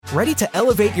Ready to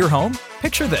elevate your home?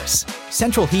 Picture this: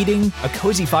 central heating, a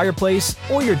cozy fireplace,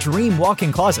 or your dream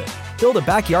walk-in closet. Build a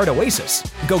backyard oasis,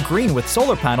 go green with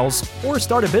solar panels, or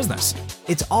start a business.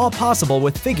 It's all possible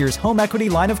with Figure's home equity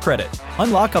line of credit.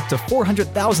 Unlock up to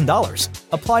 $400,000.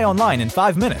 Apply online in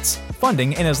 5 minutes.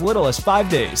 Funding in as little as 5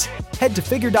 days. Head to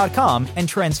Figure.com and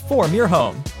transform your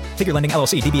home. Figure Lending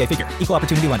LLC, DBA Figure, Equal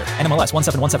Opportunity Lender, NMLS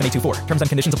 1717824. Terms and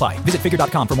conditions apply. Visit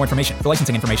Figure.com for more information. For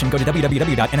licensing information, go to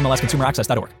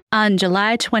www.nmlsconsumeraccess.org. On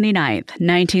July 29th,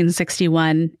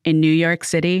 1961, in New York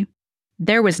City,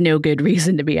 there was no good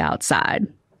reason to be outside.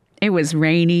 It was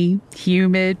rainy,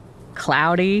 humid,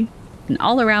 cloudy, and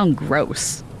all around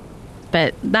gross.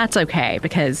 But that's okay,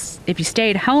 because if you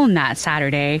stayed home that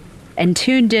Saturday and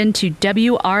tuned in to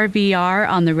WRVR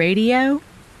on the radio,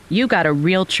 you got a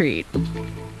real treat.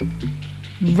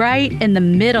 Right in the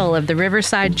middle of the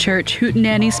Riverside Church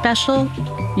Hootenanny special,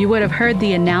 you would have heard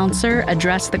the announcer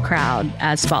address the crowd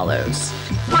as follows.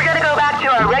 We're going to go back to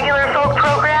our regular folk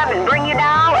program and bring you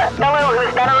now a fellow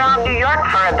who's been around New York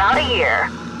for about a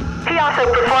year. He also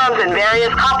performs in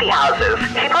various coffee houses.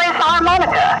 He plays the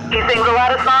harmonica. He sings a lot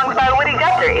of songs by Woody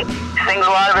Guthrie. He sings a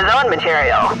lot of his own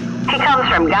material. He comes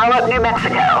from Gallup, New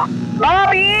Mexico.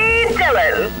 Bobby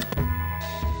Dylan.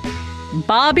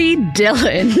 Bobby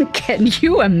Dylan, can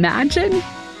you imagine?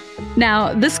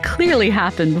 Now, this clearly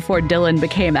happened before Dylan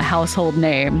became a household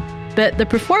name, but the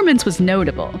performance was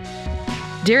notable.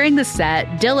 During the set,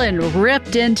 Dylan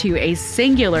ripped into a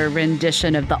singular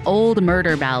rendition of the old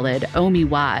murder ballad, Omie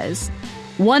Wise,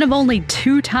 one of only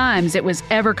 2 times it was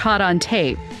ever caught on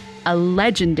tape, a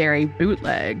legendary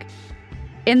bootleg.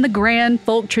 In the grand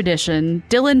folk tradition,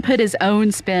 Dylan put his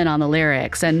own spin on the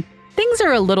lyrics, and things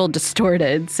are a little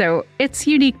distorted, so it's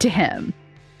unique to him.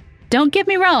 Don't get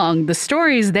me wrong, the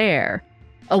story's there.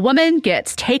 A woman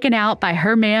gets taken out by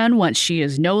her man once she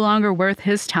is no longer worth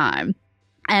his time.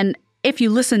 And if you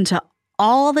listen to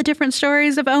all the different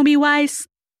stories of Omie Weiss,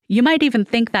 you might even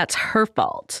think that's her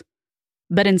fault.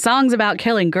 But in songs about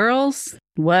killing girls,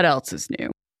 what else is new?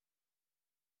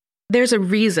 There's a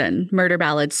reason murder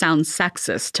ballads sound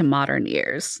sexist to modern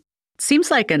ears. Seems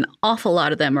like an awful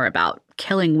lot of them are about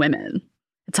killing women.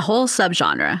 It's a whole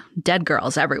subgenre, dead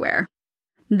girls everywhere.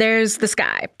 There's this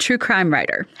guy, true crime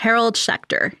writer, Harold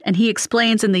Schechter, and he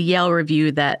explains in the Yale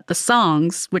Review that the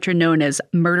songs, which are known as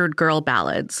murdered girl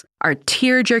ballads, are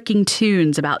tear-jerking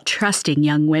tunes about trusting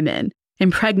young women,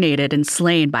 impregnated and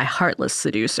slain by heartless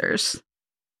seducers.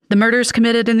 The murders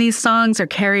committed in these songs are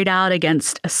carried out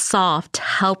against a soft,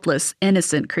 helpless,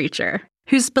 innocent creature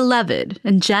who's beloved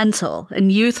and gentle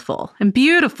and youthful and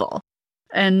beautiful.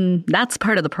 And that's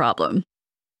part of the problem.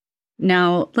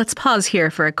 Now, let's pause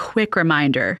here for a quick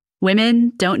reminder.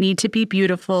 Women don't need to be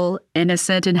beautiful,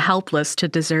 innocent, and helpless to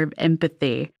deserve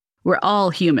empathy. We're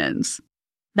all humans.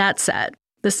 That said,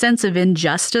 the sense of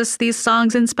injustice these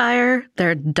songs inspire,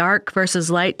 their dark versus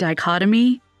light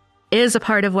dichotomy, is a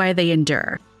part of why they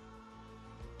endure.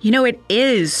 You know, it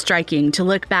is striking to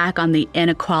look back on the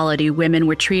inequality women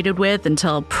were treated with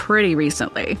until pretty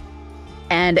recently.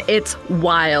 And it's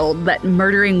wild that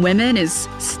murdering women is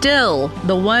still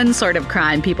the one sort of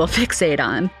crime people fixate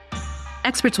on.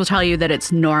 Experts will tell you that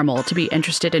it's normal to be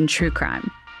interested in true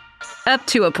crime. Up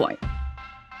to a point.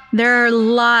 There are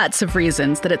lots of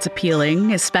reasons that it's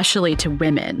appealing, especially to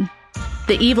women.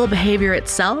 The evil behavior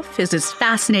itself is as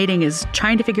fascinating as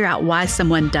trying to figure out why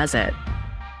someone does it.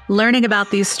 Learning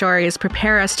about these stories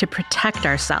prepare us to protect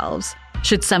ourselves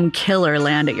should some killer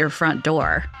land at your front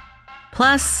door.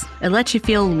 Plus, it lets you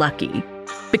feel lucky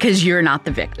because you're not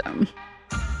the victim.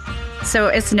 So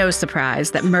it's no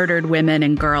surprise that murdered women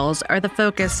and girls are the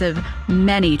focus of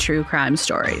many true crime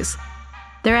stories.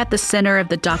 They're at the center of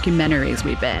the documentaries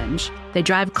we binge. They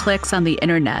drive clicks on the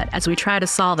internet as we try to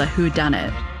solve a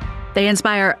whodunit. They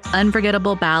inspire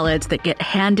unforgettable ballads that get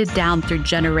handed down through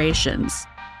generations.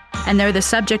 And they're the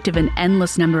subject of an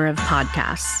endless number of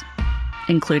podcasts,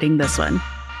 including this one.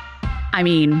 I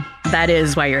mean, that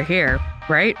is why you're here,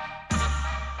 right?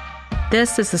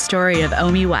 This is the story of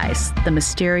Omie Weiss, the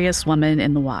mysterious woman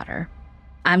in the water.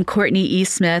 I'm Courtney E.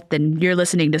 Smith, and you're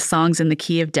listening to Songs in the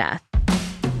Key of Death.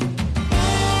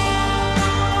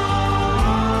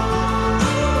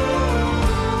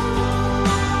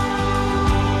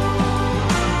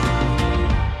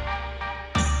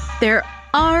 There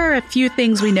are a few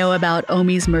things we know about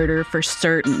Omie's murder for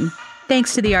certain,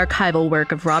 thanks to the archival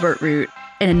work of Robert Root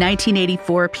in a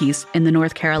 1984 piece in the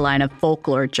North Carolina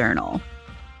Folklore Journal.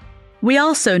 We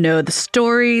also know the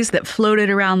stories that floated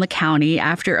around the county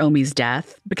after Omie's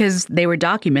death because they were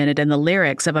documented in the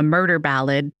lyrics of a murder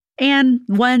ballad and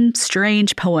one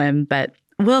strange poem, but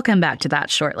we'll come back to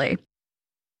that shortly.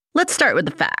 Let's start with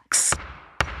the facts.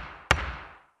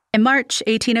 In March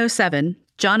 1807,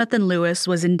 Jonathan Lewis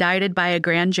was indicted by a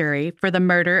grand jury for the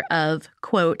murder of,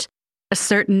 quote, a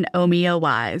certain Omie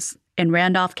Wise in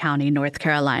Randolph County, North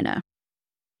Carolina.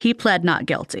 He pled not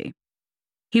guilty.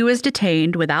 He was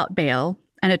detained without bail,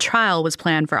 and a trial was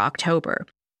planned for October.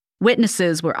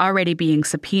 Witnesses were already being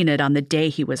subpoenaed on the day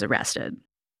he was arrested.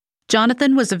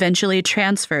 Jonathan was eventually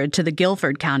transferred to the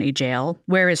Guilford County Jail,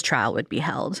 where his trial would be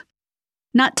held.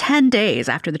 Not 10 days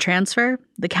after the transfer,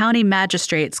 the county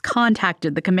magistrates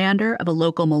contacted the commander of a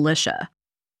local militia.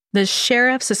 The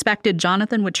sheriff suspected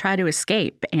Jonathan would try to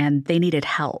escape, and they needed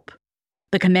help.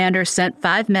 The commander sent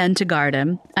 5 men to guard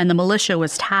him, and the militia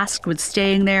was tasked with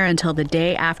staying there until the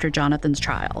day after Jonathan's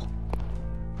trial.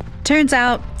 Turns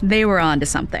out, they were onto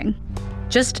something.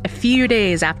 Just a few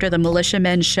days after the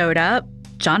militiamen showed up,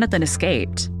 Jonathan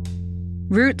escaped.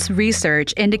 Root's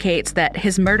research indicates that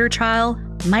his murder trial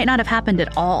might not have happened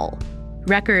at all.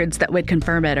 Records that would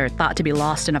confirm it are thought to be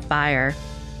lost in a fire.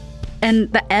 And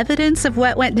the evidence of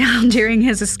what went down during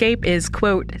his escape is,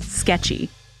 quote, sketchy.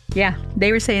 Yeah,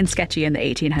 they were saying sketchy in the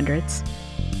 1800s.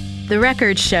 The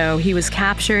records show he was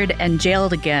captured and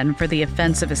jailed again for the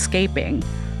offense of escaping.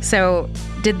 So,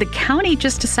 did the county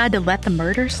just decide to let the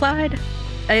murder slide?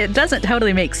 It doesn't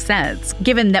totally make sense,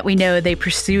 given that we know they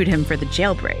pursued him for the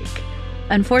jailbreak.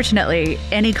 Unfortunately,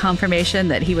 any confirmation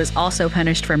that he was also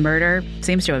punished for murder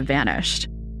seems to have vanished.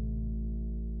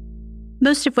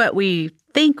 Most of what we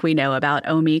think we know about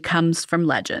Omie comes from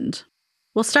legend.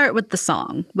 We'll start with the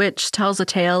song, which tells a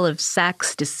tale of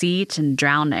sex, deceit, and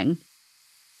drowning.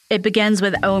 It begins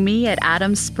with Omie at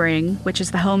Adams Spring, which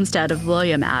is the homestead of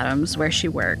William Adams, where she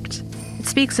worked. It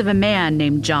speaks of a man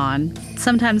named John,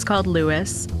 sometimes called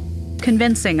Lewis,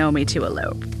 convincing Omie to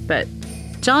elope. But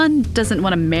John doesn't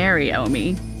want to marry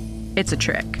Omie. It's a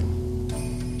trick.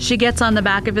 She gets on the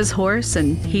back of his horse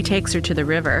and he takes her to the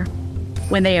river.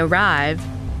 When they arrive,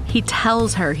 he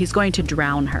tells her he's going to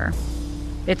drown her.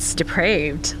 It's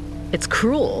depraved. It's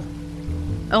cruel.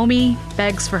 Omie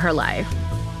begs for her life.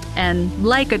 And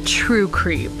like a true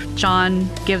creep, John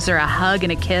gives her a hug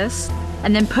and a kiss,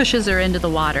 and then pushes her into the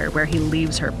water where he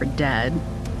leaves her for dead.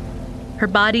 Her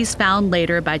body's found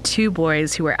later by 2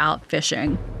 boys who were out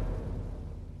fishing.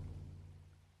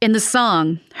 In the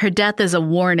song, her death is a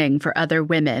warning for other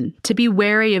women to be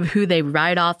wary of who they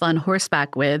ride off on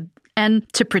horseback with and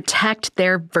to protect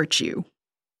their virtue.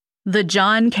 The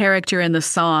John character in the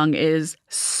song is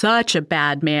such a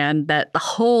bad man that the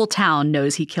whole town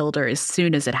knows he killed her as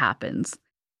soon as it happens.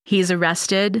 He's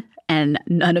arrested, and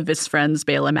none of his friends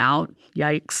bail him out.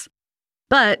 Yikes.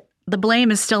 But the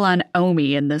blame is still on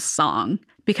Omie in this song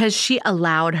because she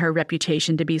allowed her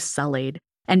reputation to be sullied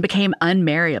and became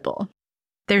unmarriable.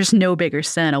 There's no bigger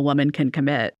sin a woman can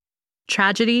commit.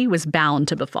 Tragedy was bound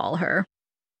to befall her.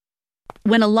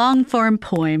 When a long-form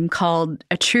poem called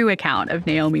A True Account of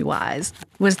Naomi Wise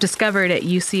was discovered at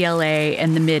UCLA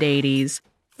in the mid-'80s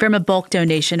from a bulk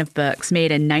donation of books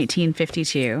made in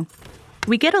 1952,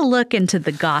 we get a look into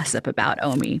the gossip about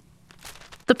Omie.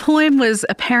 The poem was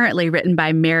apparently written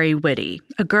by Mary Whitty,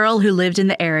 a girl who lived in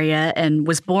the area and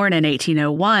was born in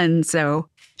 1801, so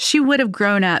she would have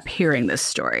grown up hearing this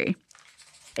story.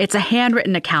 It's a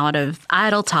handwritten account of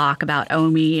idle talk about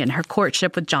Omie and her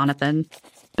courtship with Jonathan.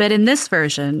 But in this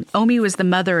version, Omie was the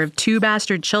mother of 2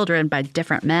 bastard children by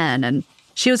different men, and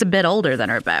she was a bit older than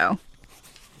her beau.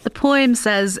 The poem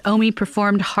says Omie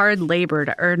performed hard labor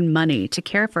to earn money to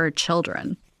care for her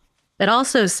children. It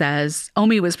also says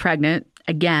Omie was pregnant,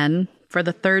 again, for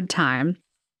the 3rd time.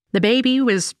 The baby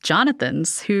was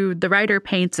Jonathan's, who the writer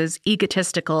paints as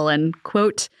egotistical and,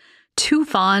 quote, too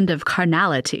fond of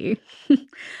carnality.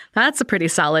 That's a pretty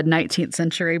solid 19th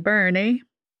century burn, eh?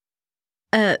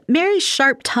 Mary's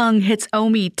sharp tongue hits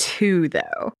Omie too,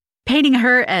 though, painting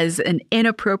her as an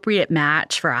inappropriate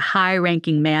match for a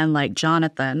high-ranking man like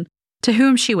Jonathan, to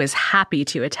whom she was happy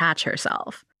to attach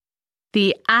herself.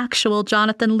 The actual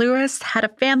Jonathan Lewis had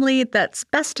a family that's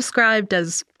best described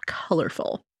as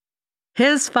colorful.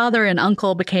 His father and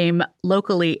uncle became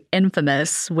locally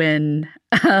infamous when,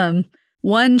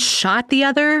 one shot the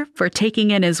other for taking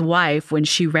in his wife when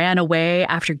she ran away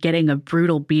after getting a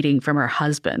brutal beating from her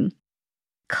husband.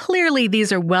 Clearly,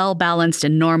 these are well-balanced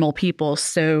and normal people,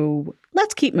 so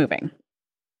let's keep moving.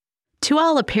 To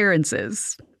all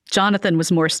appearances, Jonathan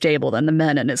was more stable than the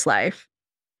men in his life.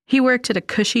 He worked at a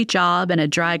cushy job in a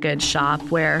dry goods shop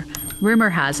where,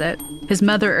 rumor has it, his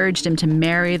mother urged him to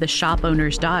marry the shop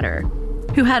owner's daughter,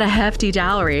 who had a hefty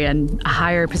dowry and a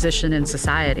higher position in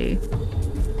society.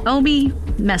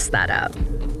 Omie messed that up.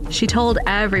 She told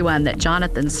everyone that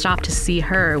Jonathan stopped to see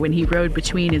her when he rode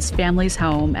between his family's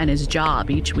home and his job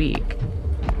each week.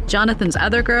 Jonathan's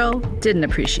other girl didn't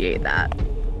appreciate that.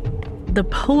 The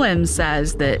poem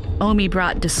says that Omie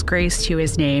brought disgrace to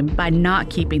his name by not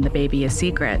keeping the baby a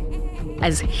secret,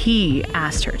 as he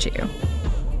asked her to.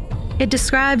 It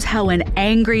describes how an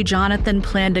angry Jonathan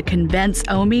planned to convince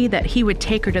Omie that he would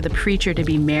take her to the preacher to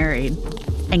be married,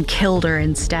 and killed her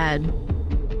instead.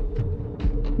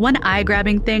 One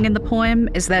eye-grabbing thing in the poem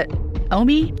is that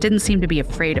Omie didn't seem to be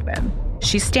afraid of him.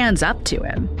 She stands up to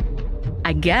him.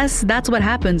 I guess that's what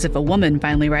happens if a woman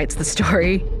finally writes the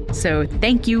story. So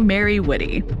thank you, Mary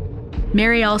Woody.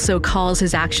 Mary also calls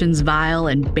his actions vile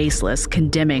and baseless,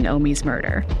 condemning Omie's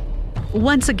murder.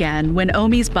 Once again, when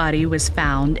Omie's body was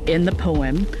found in the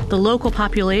poem, the local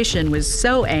population was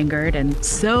so angered and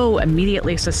so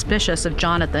immediately suspicious of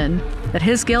Jonathan that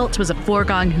his guilt was a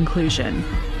foregone conclusion.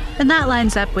 And that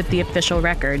lines up with the official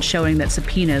record showing that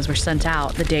subpoenas were sent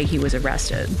out the day he was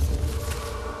arrested.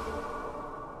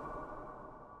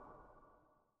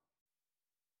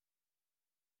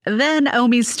 Then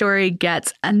Omie's story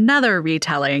gets another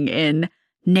retelling in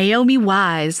Naomi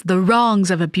Wise, The Wrongs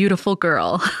of a Beautiful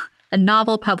Girl, a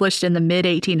novel published in the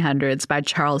mid-1800s by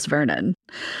Charles Vernon.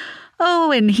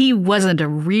 Oh, and he wasn't a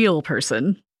real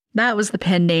person. That was the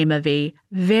pen name of a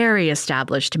very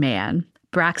established man,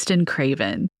 Braxton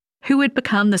Craven, who would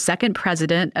become the second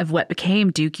president of what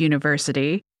became Duke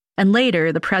University, and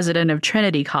later the president of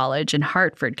Trinity College in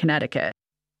Hartford, Connecticut.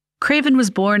 Craven was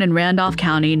born in Randolph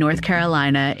County, North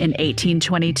Carolina in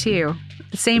 1822,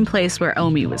 the same place where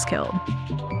Omie was killed.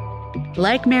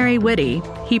 Like Mary Woody,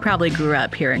 he probably grew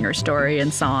up hearing her story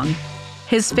in song.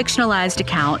 His fictionalized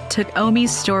account took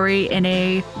Omie's story in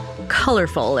a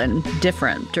colorful and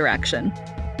different direction.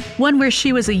 One where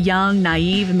she was a young,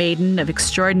 naive maiden of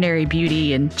extraordinary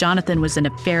beauty and Jonathan was a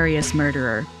nefarious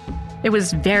murderer. It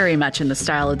was very much in the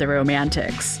style of the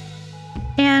Romantics.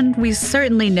 And we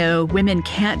certainly know women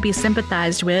can't be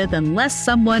sympathized with unless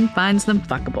someone finds them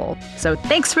fuckable. So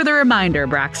thanks for the reminder,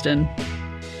 Braxton.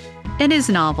 In his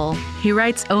novel, he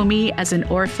writes Omie as an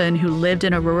orphan who lived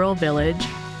in a rural village,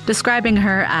 describing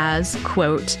her as,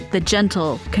 quote, the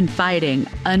gentle, confiding,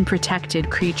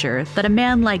 unprotected creature that a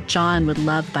man like John would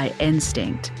love by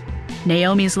instinct.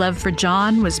 Naomi's love for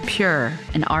John was pure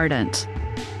and ardent.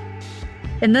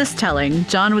 In this telling,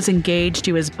 John was engaged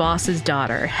to his boss's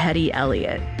daughter, Hetty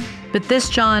Elliott. But this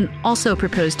John also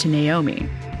proposed to Naomi.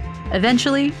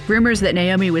 Eventually, rumors that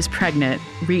Naomi was pregnant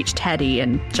reached Hetty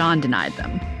and John denied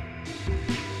them.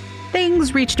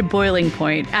 Things reached a boiling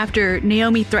point after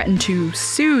Naomi threatened to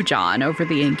sue John over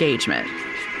the engagement.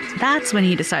 That's when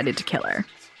he decided to kill her.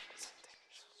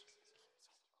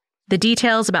 The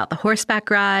details about the horseback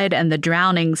ride and the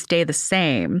drowning stay the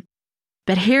same.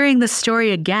 But hearing the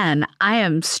story again, I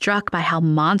am struck by how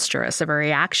monstrous of a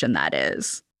reaction that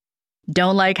is.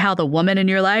 Don't like how the woman in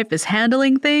your life is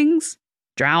handling things?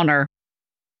 Drown her.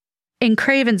 In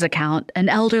Craven's account, an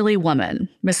elderly woman,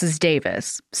 Mrs.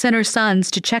 Davis, sent her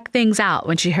sons to check things out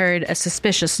when she heard a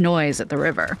suspicious noise at the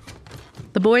river.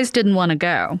 The boys didn't want to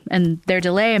go, and their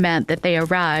delay meant that they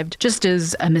arrived just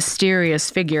as a mysterious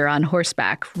figure on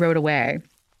horseback rode away.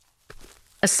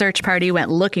 A search party went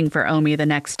looking for Omie the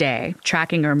next day,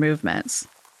 tracking her movements.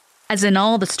 As in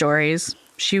all the stories,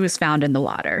 she was found in the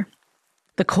water.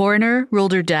 The coroner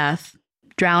ruled her death,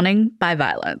 drowning by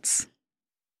violence.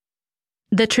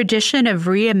 The tradition of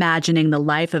reimagining the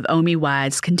life of Omie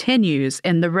Wise continues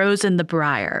in The Rose and the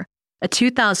Briar, a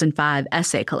 2005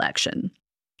 essay collection.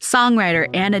 Songwriter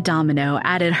Anna Domino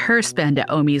added her spin to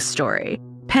Omie's story,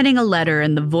 penning a letter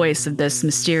in the voice of this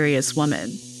mysterious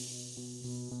woman.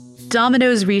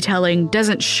 Domino's retelling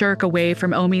doesn't shirk away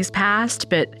from Omie's past,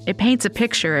 but it paints a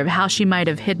picture of how she might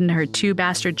have hidden her two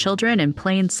bastard children in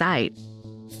plain sight.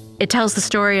 It tells the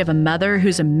story of a mother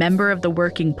who's a member of the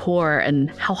working poor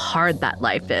and how hard that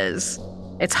life is.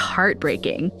 It's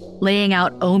heartbreaking, laying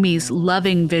out Omie's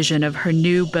loving vision of her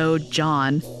new beau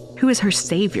John, who is her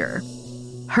savior.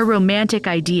 Her romantic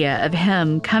idea of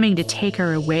him coming to take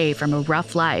her away from a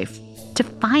rough life, to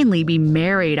finally be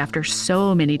married after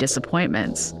so many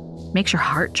disappointments, makes your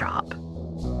heart drop.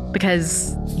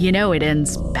 Because you know it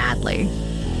ends badly.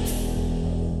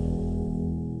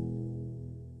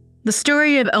 The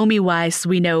story of Omie Wise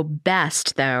we know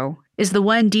best, though, is the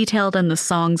one detailed in the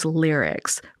song's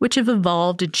lyrics, which have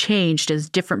evolved and changed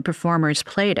as different performers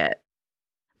played it.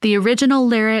 The original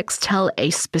lyrics tell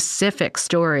a specific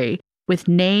story, with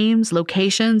names,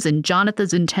 locations, and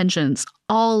Jonathan's intentions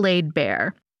all laid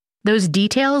bare. Those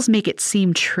details make it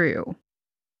seem true.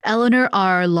 Eleanor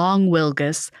R.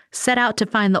 Long-Wilgus set out to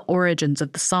find the origins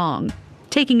of the song,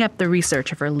 taking up the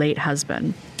research of her late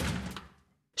husband.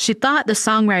 She thought the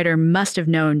songwriter must have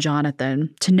known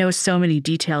Jonathan to know so many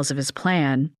details of his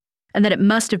plan, and that it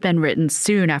must have been written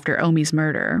soon after Omie's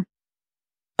murder.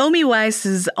 Omie Weiss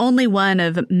is only one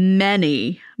of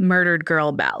many murdered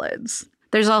girl ballads.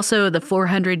 There's also the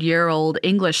 400-year-old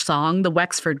English song, The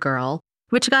Wexford Girl,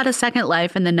 which got a second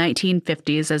life in the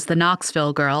 1950s as the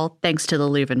Knoxville Girl, thanks to the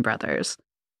Louvin brothers.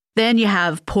 Then you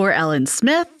have Poor Ellen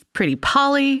Smith, Pretty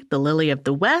Polly, The Lily of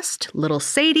the West, Little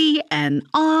Sadie, and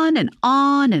on and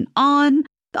on and on.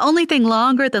 The only thing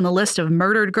longer than the list of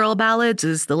murdered girl ballads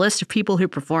is the list of people who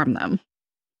perform them.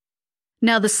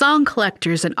 Now, the song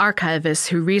collectors and archivists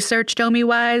who researched Omie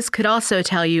Weiss could also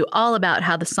tell you all about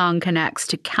how the song connects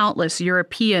to countless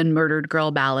European murdered girl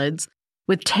ballads,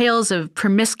 with tales of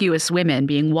promiscuous women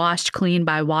being washed clean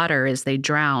by water as they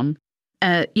drown.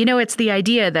 It's the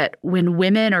idea that when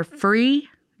women are free,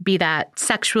 be that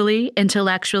sexually,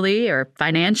 intellectually, or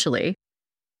financially,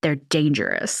 they're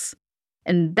dangerous.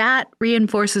 And that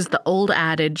reinforces the old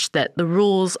adage that the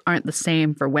rules aren't the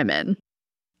same for women,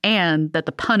 and that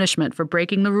the punishment for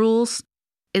breaking the rules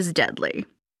is deadly.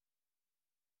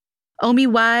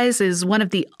 Omie Weiss is one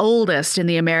of the oldest in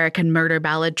the American murder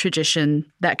ballad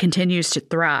tradition that continues to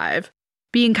thrive,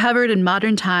 being covered in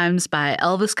modern times by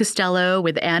Elvis Costello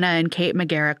with Anna and Kate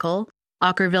McGarrigle,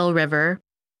 Ockerville River,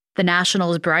 The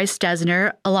National's Bryce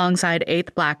Dessner alongside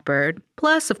Eighth Blackbird,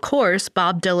 plus, of course,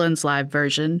 Bob Dylan's live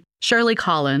version, Shirley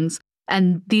Collins,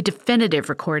 and the definitive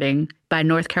recording by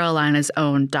North Carolina's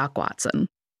own Doc Watson.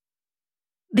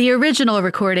 The original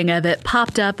recording of it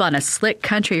popped up on a slick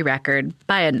country record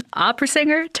by an opera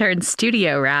singer turned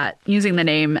studio rat using the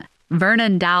name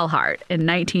Vernon Dalhart in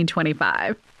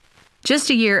 1925. Just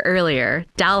a year earlier,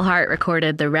 Dalhart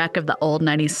recorded The Wreck of the Old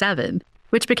 97,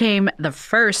 which became the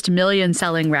first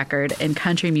million-selling record in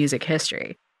country music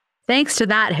history. Thanks to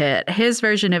that hit, his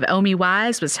version of Omie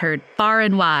Weiss was heard far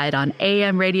and wide on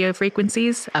AM radio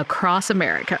frequencies across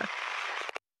America.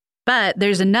 But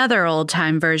there's another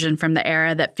old-time version from the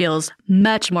era that feels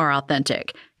much more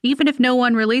authentic, even if no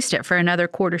one released it for another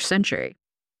quarter century.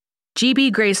 G.B.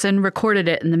 Grayson recorded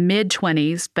it in the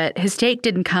mid-20s, but his take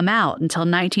didn't come out until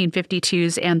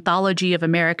 1952's Anthology of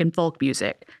American Folk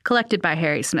Music, collected by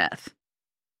Harry Smith.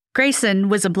 Grayson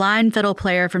was a blind fiddle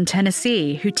player from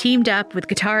Tennessee who teamed up with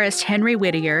guitarist Henry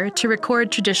Whittier to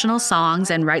record traditional songs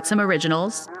and write some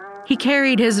originals. He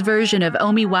carried his version of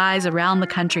Omie Weiss around the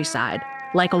countryside,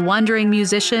 like a wandering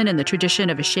musician in the tradition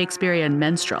of a Shakespearean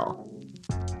minstrel.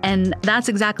 And that's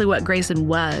exactly what Grayson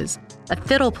was, a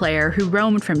fiddle player who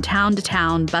roamed from town to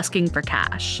town busking for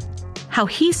cash. How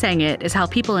he sang it is how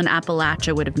people in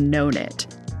Appalachia would have known it.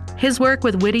 His work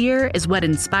with Whittier is what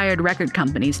inspired record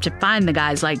companies to find the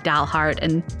guys like Dalhart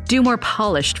and do more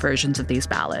polished versions of these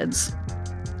ballads.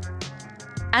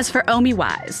 As for Omie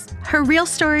Weiss, her real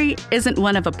story isn't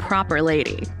one of a proper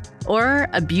lady or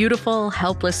a beautiful,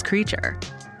 helpless creature.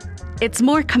 It's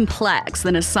more complex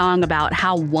than a song about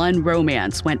how one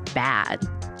romance went bad.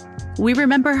 We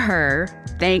remember her,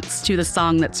 thanks to the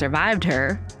song that survived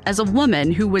her, as a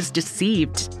woman who was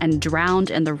deceived and drowned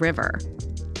in the river.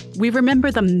 We remember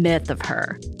the myth of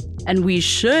her, and we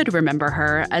should remember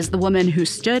her as the woman who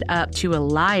stood up to a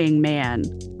lying man,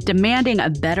 demanding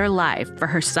a better life for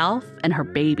herself and her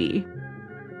baby.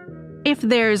 If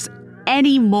there's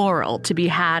any moral to be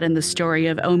had in the story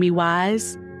of Omie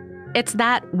Weiss, it's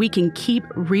that we can keep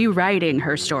rewriting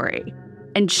her story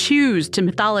and choose to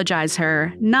mythologize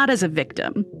her not as a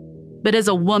victim, but as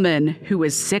a woman who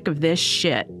was sick of this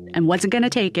shit and wasn't going to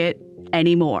take it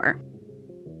anymore.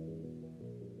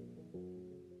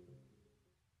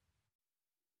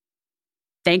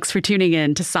 Thanks for tuning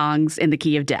in to Songs in the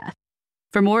Key of Death.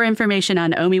 For more information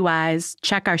on Omie Weiss,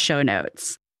 check our show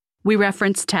notes. We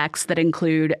reference texts that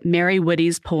include Mary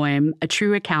Woody's poem, A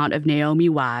True Account of Naomi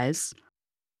Weiss,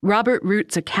 Robert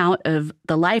Root's account of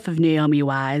the life of Naomi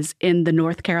Weiss in the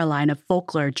North Carolina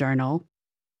Folklore Journal,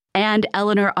 and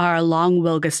Eleanor R.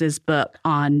 Long-Wilgis's book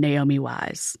on Naomi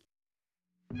Weiss.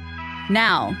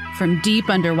 Now, from deep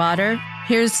underwater,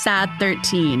 here's Sad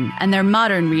 13 and their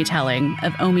modern retelling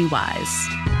of Omie Weiss.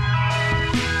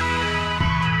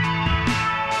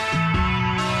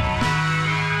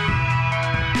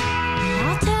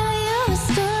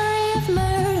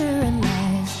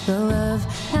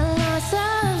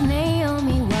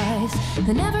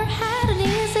 Who never had it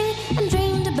easy and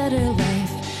dreamed a better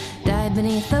life, died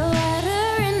beneath the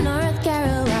water in North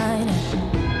Carolina.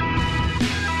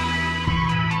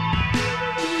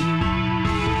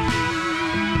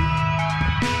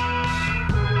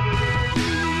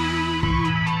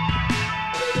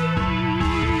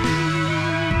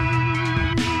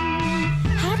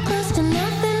 Had close to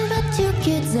nothing but 2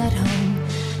 kids at home,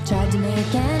 tried to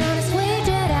make an honest wage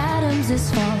at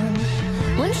Adams's farm.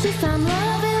 When she found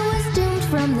love,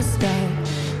 from the start,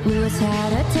 Lewis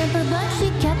had a temper, but she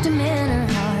kept him in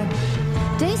her heart.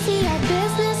 Days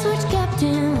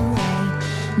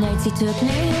Nights he took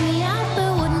Naomi out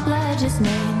but wouldn't pledge his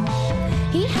name.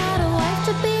 He had a wife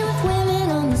to be with women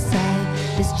on the side.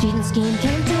 This cheating scheme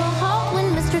came to a halt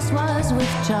when mistress was with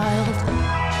child.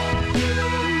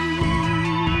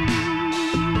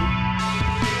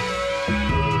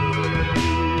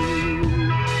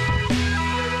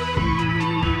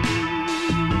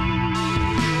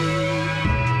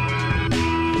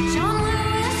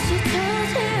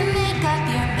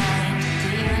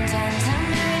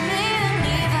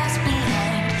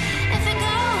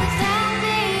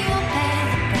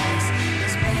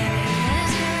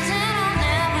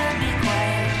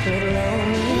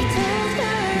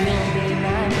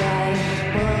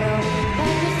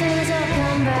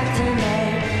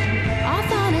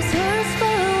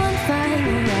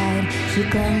 She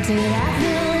clung to that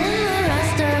hill in the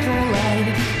rest of her life.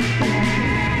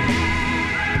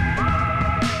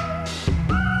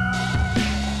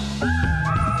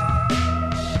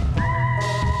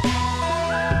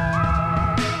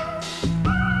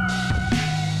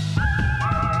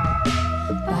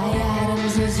 By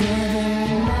Adams's river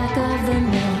in back of the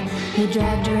mill, he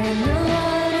dragged her in the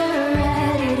water,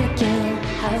 ready to kill.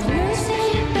 Have mercy,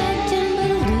 she begged him,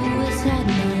 but Lewis had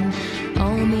none.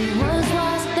 Omie was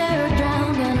lost there,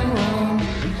 drowned and alone.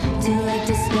 Too late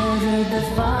discovered the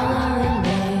following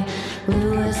day.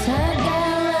 Lewis had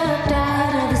galloped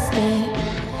out of the state.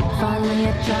 Finally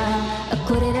at trial,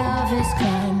 acquitted of his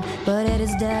crime. But at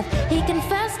his death, he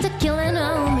confessed to killing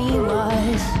Omie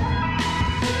was.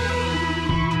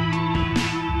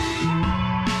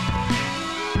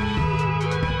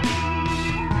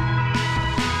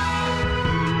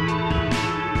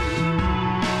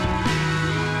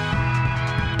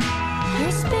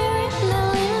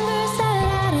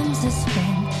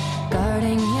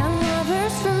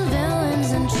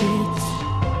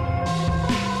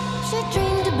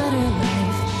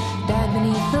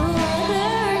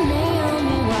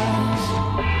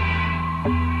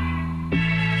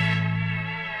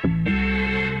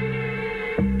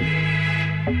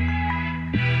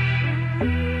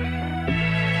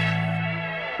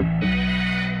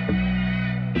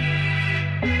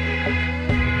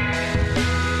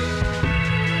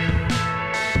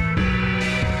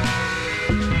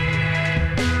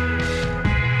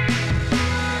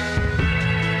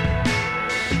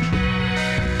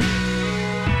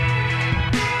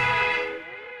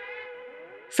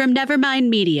 From Nevermind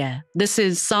Media, this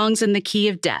is Songs in the Key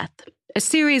of Death, a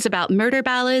series about murder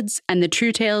ballads and the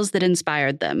true tales that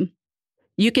inspired them.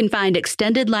 You can find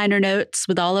extended liner notes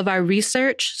with all of our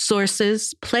research,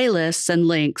 sources, playlists, and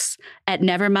links at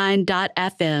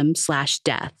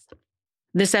nevermind.fm/death.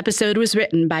 This episode was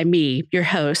written by me, your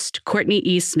host, Courtney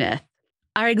E. Smith.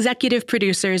 Our executive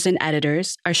producers and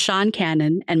editors are Sean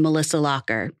Cannon and Melissa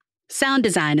Locker. Sound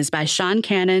design is by Sean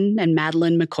Cannon and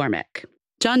Madeline McCormick.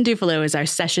 John Dufalo is our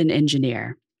session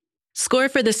engineer. Score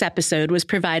for this episode was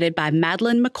provided by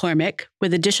Madeline McCormick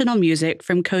with additional music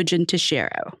from Kojin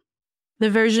Tashiro. The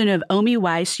version of Omie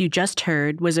Weiss you just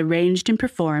heard was arranged and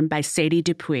performed by Sadie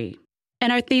Dupuis.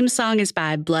 And our theme song is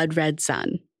by Blood Red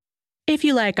Sun. If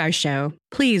you like our show,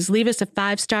 please leave us a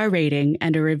 5-star rating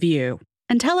and a review.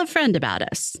 And tell a friend about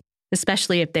us,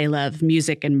 especially if they love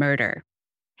music and murder.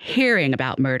 Hearing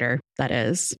about murder, that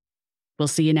is. We'll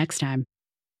see you next time.